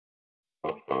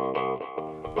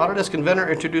Autodesk Inventor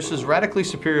introduces radically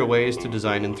superior ways to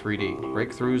design in 3D.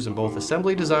 Breakthroughs in both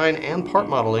assembly design and part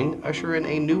modeling usher in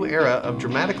a new era of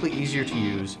dramatically easier to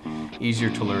use,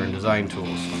 easier to learn design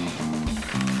tools.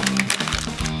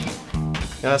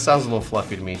 Now that sounds a little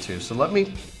fluffy to me too, so let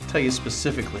me tell you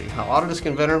specifically how Autodesk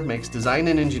Inventor makes design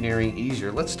and engineering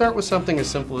easier. Let's start with something as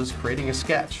simple as creating a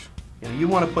sketch. You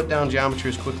want to put down geometry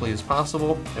as quickly as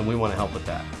possible, and we want to help with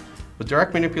that. With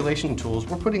direct manipulation tools,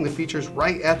 we're putting the features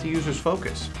right at the user's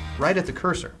focus, right at the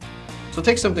cursor. So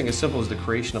take something as simple as the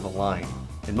creation of a line.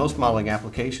 In most modeling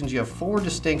applications, you have 4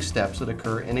 distinct steps that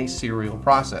occur in a serial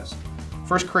process.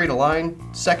 First, create a line.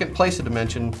 Second, place a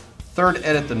dimension. Third,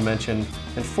 edit the dimension.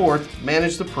 And fourth,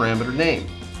 manage the parameter name.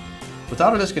 With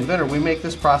Autodesk Inventor, we make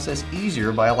this process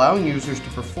easier by allowing users to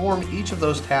perform each of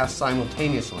those tasks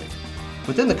simultaneously,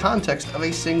 within the context of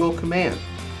a single command.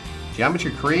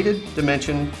 Geometry created,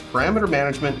 dimension, parameter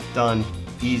management, done,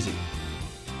 easy.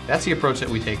 That's the approach that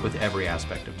we take with every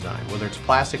aspect of design, whether it's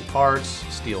plastic parts,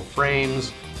 steel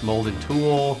frames, molded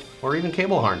tool, or even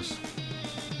cable harness.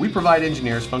 We provide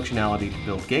engineers functionality to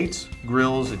build gates,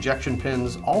 grills, ejection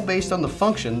pins, all based on the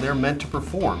function they're meant to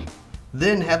perform,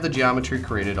 then have the geometry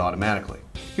created automatically.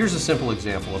 Here's a simple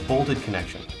example of bolted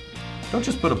connection. Don't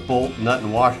just put a bolt, nut,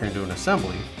 and washer into an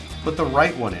assembly, put the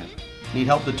right one in. Need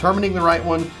help determining the right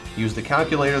one? Use the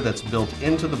calculator that's built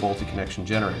into the bolted connection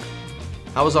generator.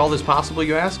 How is all this possible,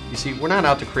 you ask? You see, we're not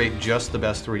out to create just the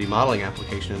best 3D modeling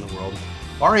application in the world.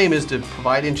 Our aim is to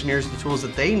provide engineers the tools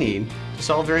that they need to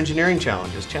solve their engineering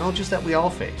challenges that we all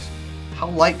face. How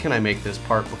light can I make this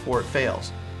part before it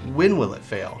fails? When will it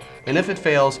fail? And if it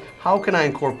fails, how can I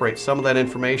incorporate some of that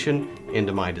information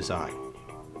into my design?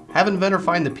 Have Inventor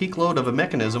find the peak load of a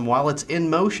mechanism while it's in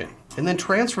motion, and then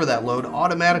transfer that load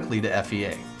automatically to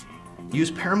FEA. Use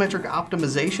parametric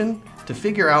optimization to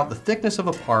figure out the thickness of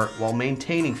a part while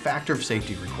maintaining factor of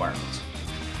safety requirements.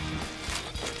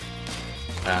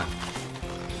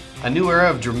 A new era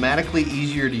of dramatically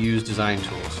easier to use design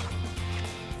tools.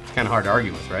 It's kind of hard to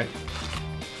argue with, right?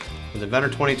 With Inventor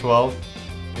 2012,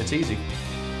 it's easy.